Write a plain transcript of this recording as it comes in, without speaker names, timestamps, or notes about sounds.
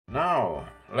Now,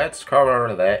 let's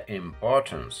cover the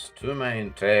importance to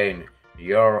maintain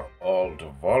your old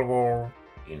Volvo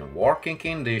in working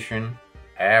condition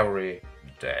every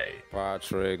day.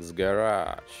 Patrick's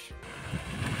Garage.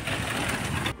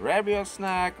 Grab your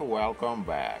snack, welcome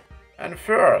back. And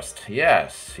first,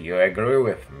 yes, you agree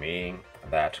with me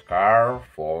that car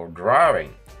for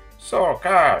driving. So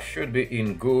car should be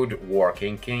in good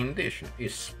working condition,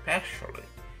 especially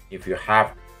if you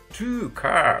have two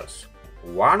cars.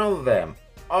 One of them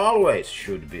always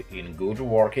should be in good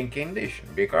working condition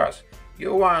because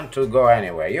you want to go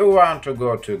anywhere. You want to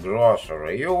go to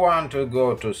grocery, you want to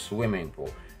go to swimming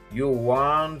pool, you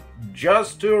want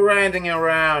just to riding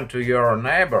around to your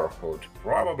neighborhood.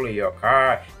 Probably your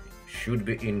car should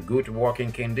be in good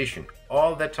working condition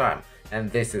all the time,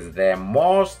 and this is the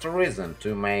most reason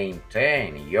to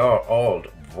maintain your old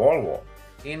Volvo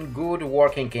in good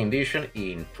working condition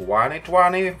in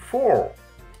 2024,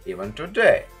 even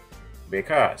today,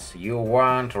 because you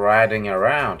want riding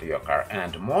around your car,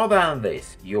 and more than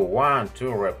this, you want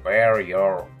to repair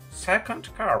your second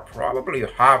car. Probably you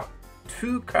have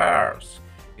two cars.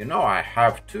 I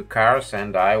have two cars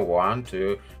and I want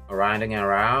to riding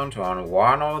around on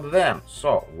one of them.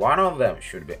 So one of them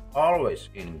should be always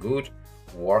in good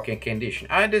working condition.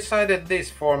 I decided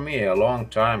this for me a long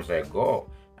time ago.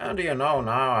 And now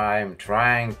I'm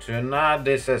trying to not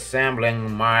disassembling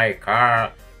my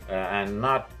car and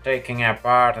not taking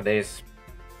apart these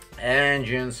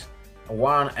engines.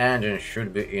 One engine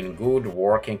should be in good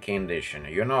working condition.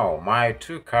 My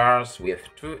two cars with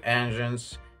two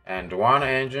engines and one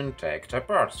engine taken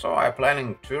apart. So I'm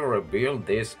planning to rebuild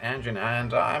this engine,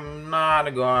 and I'm not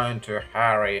going to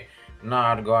hurry,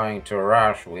 not going to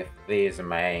rush with this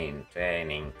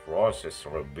maintaining process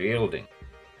rebuilding.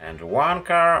 And one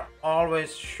car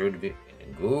always should be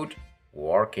in good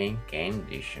working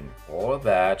condition. For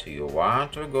that, you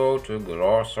want to go to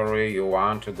grocery, you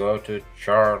want to go to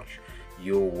church,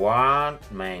 you want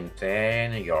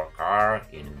maintain your car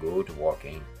in good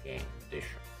working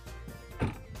condition.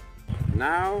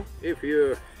 Now, if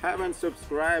you haven't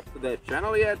subscribed to the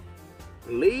channel yet,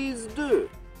 please do.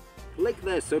 Click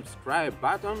the subscribe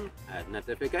button and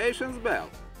notifications bell,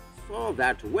 so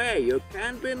that way you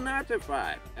can be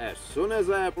notified as soon as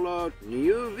I upload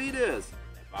new videos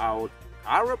about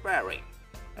car repairing.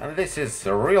 And this is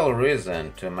the real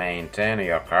reason to maintain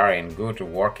your car in good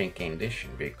working condition,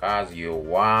 because you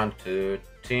want to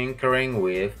tinkering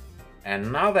with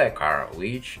another car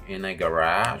which in a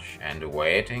garage and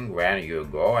waiting when you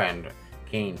go and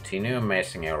continue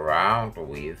messing around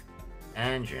with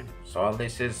engine. So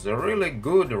this is a really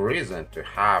good reason to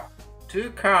have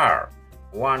two cars.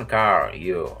 One car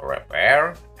you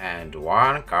repair and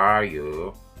one car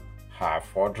you have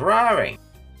for driving.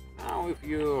 Now, if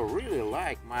you really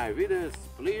like my videos,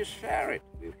 please share it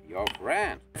with your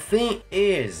friends. Thing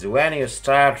is, when you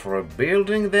start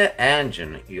rebuilding the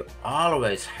engine, you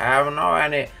always have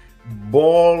any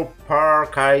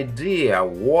ballpark idea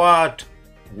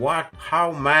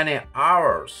how many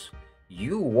hours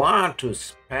you want to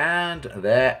spend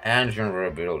the engine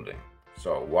rebuilding.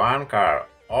 So one car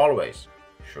always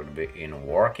should be in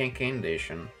working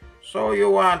condition, so you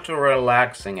want to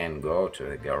relaxing and go to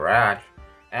the garage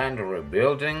and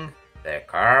rebuilding the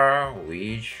car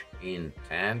which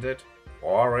intended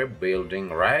for rebuilding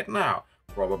right now.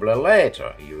 Probably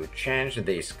later you change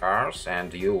these cars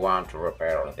and you want to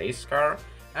repair this car,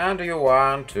 and you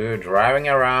want to driving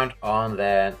around on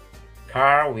the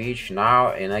car which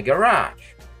now in a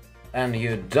garage, and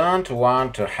you don't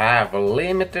want to have a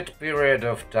limited period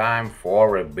of time for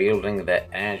rebuilding the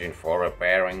engine, for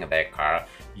repairing the car.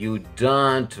 You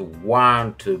don't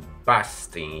want to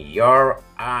busting your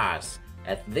ass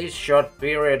at this short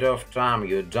period of time.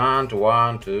 You don't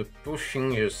want to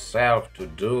pushing yourself to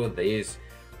do this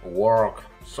work.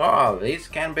 So this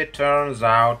can be turns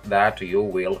out that you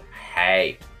will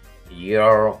hate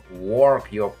your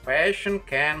work. Your passion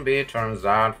can be turns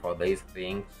out for these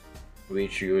things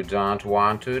which you don't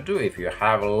want to do if you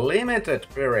have a limited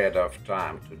period of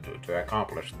time to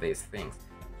accomplish these things.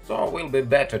 So it will be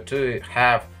better to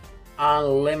have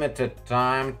unlimited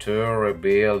time to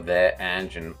rebuild the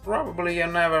engine. Probably you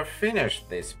never finish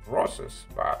this process,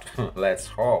 but let's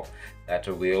hope that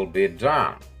will be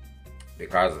done,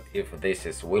 because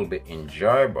if will be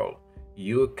enjoyable,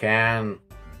 you can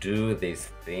do these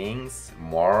things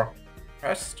more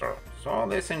faster. So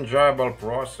this enjoyable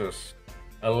process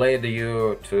lead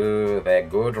you to the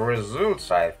good results.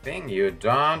 I think you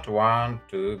don't want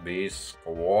to be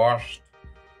squashed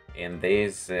in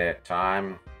this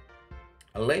time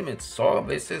limit. So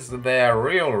this is the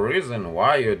real reason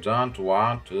why you don't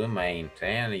want to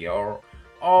maintain your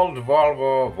old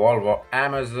Volvo, Volvo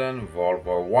Amazon,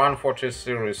 Volvo 140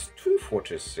 series,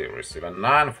 240 series, even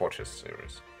 940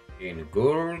 series, in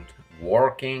good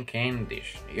working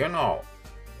condition.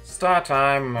 Start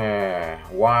time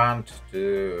want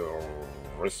to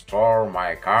restore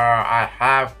my car. I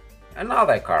have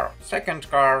another car, second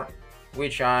car,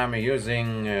 which I'm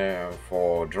using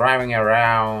for driving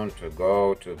around to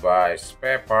go to buy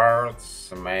spare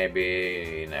parts,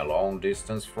 maybe in a long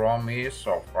distance from me.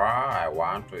 So far, I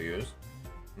want to use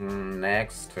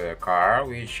next car,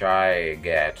 which I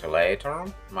get later.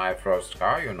 My first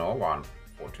car,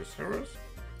 140 series.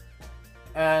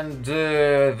 And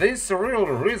this real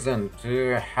reason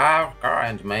to have car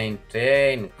and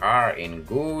maintain car in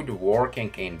good working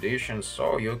condition,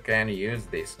 so you can use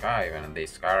this car, even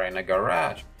this car in a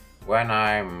garage. When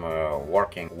I'm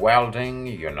working welding,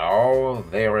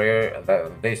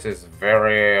 this is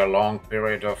very long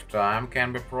period of time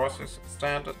can be process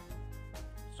extended.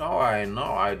 So I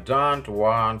know I don't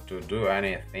want to do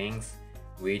anything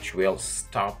which will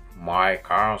stop my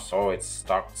car, so it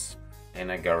stops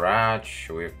in a garage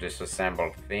with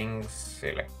disassembled things,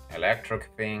 electric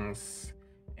things,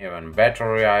 even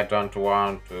battery I don't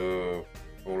want to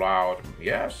pull out.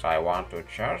 Yes, I want to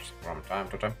charge from time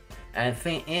to time. And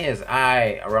thing is,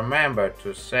 I remember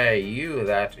to say you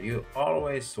that you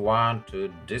always want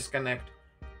to disconnect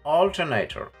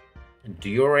alternator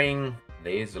during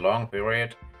this long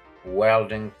period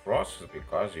welding process,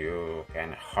 because you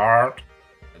can hurt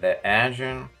the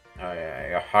engine.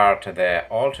 You hurt the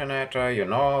alternator,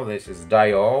 this is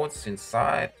diodes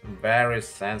inside, very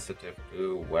sensitive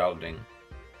to welding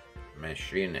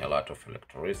machine, a lot of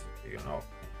electricity,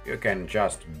 You can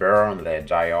just burn the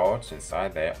diodes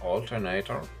inside the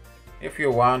alternator if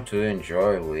you want to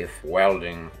enjoy with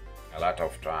welding a lot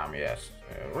of time. Yes,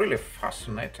 a really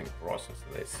fascinating process,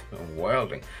 this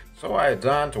welding. So I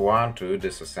don't want to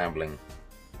disassembling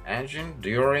engine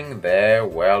during the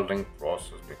welding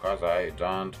process, because I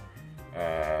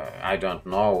don't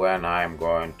know when I'm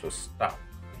going to stop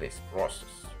this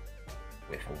process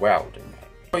with welding.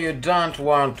 You don't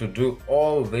want to do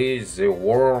all this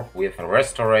work with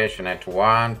restoration at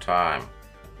one time.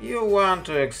 You want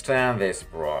to extend this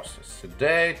process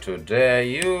day to day.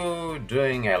 You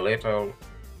doing a little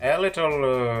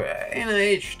in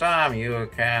each time. You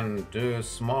can do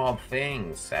small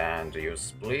things, and you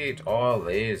split all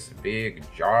these big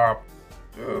job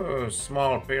to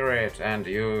small period, and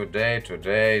you day to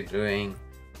day doing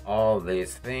all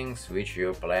these things which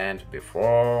you planned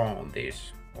before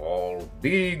this whole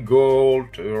big goal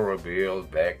to rebuild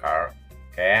the car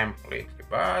completely,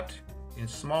 but in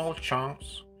small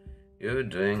chunks. You're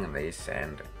doing this,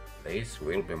 and this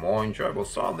will be more enjoyable.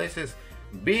 So this is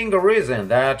being a reason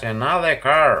that another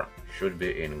car should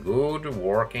be in good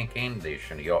working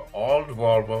condition. Your old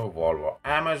Volvo, Volvo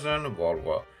Amazon,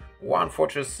 Volvo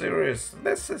 140 series,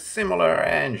 this is similar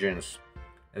engines.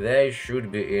 They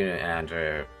should be in, and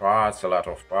parts, a lot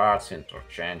of parts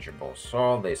interchangeable.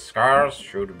 So these cars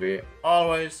should be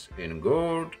always in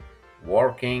good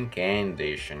working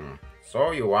condition.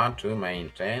 So you want to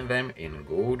maintain them in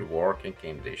good working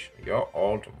condition. Your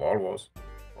old Volvos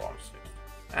from 60.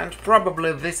 And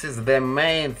probably this is the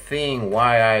main thing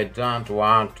why I don't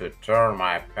want to turn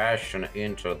my passion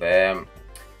into the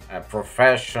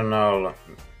professional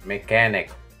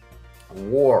mechanic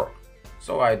work.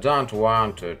 So I don't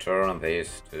want to turn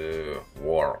this to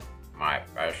work, my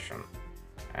passion.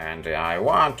 And I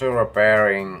want to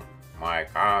repairing my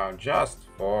car just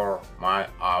for my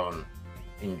own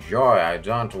enjoy. I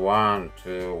don't want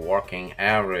to working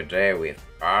every day with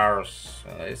cars.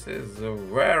 This is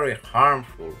very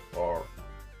harmful for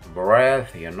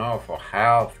breath, for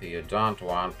health. You don't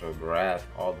want to breathe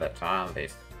all the time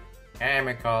these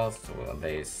chemicals,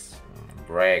 these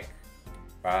brake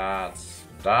pads,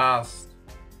 dust,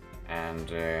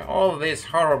 and all these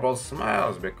horrible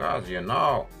smells, because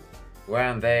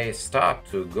when they start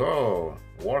to go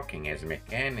working as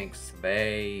mechanics,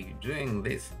 they doing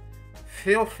this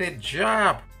filthy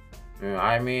job,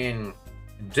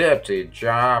 dirty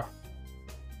job.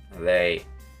 They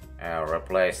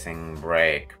replacing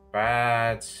brake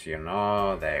pads,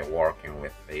 they working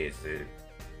with these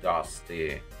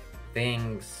dusty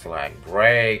things like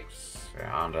brakes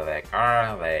under the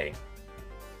car. They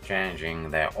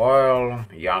changing the oil,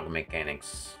 young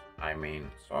mechanics.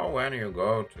 So when you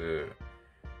go to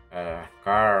a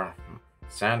car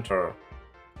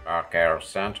care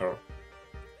center,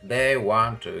 they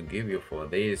want to give you for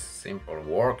this simple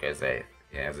work as they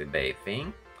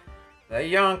think. The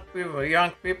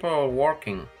young people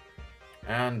working,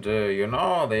 and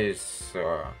this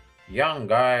young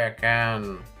guy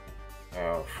can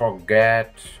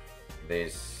forget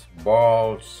these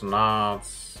bolts,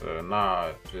 nuts,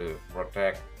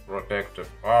 protective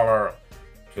cover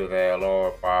to the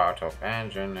lower part of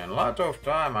engine, and a lot of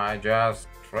time I just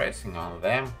tracing on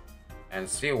them and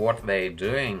see what they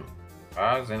doing,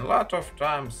 because in a lot of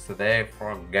times they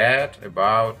forget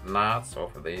about nuts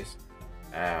of this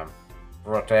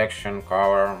protection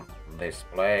cover, this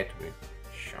plate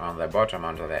which on the bottom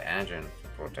under the engine to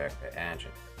protect the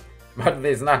engine. But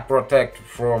this not protect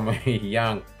from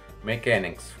young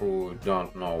mechanics who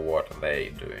don't know what they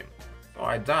doing. So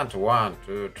I don't want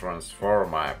to transfer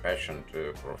my passion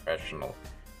to professional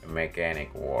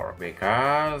mechanic work,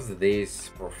 because this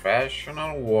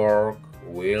professional work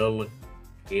will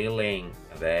killing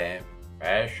the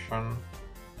passion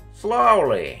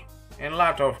slowly in a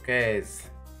lot of cases.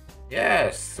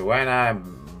 Yes, when I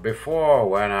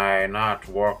not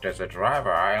worked as a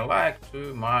driver, I liked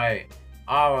to my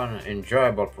own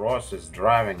enjoyable process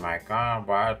driving my car,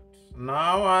 but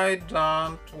now I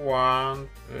don't want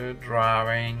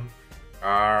driving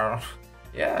car.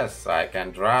 Yes, I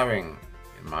can driving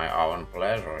in my own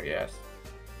pleasure, yes,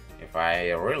 if I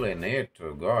really need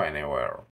to go anywhere.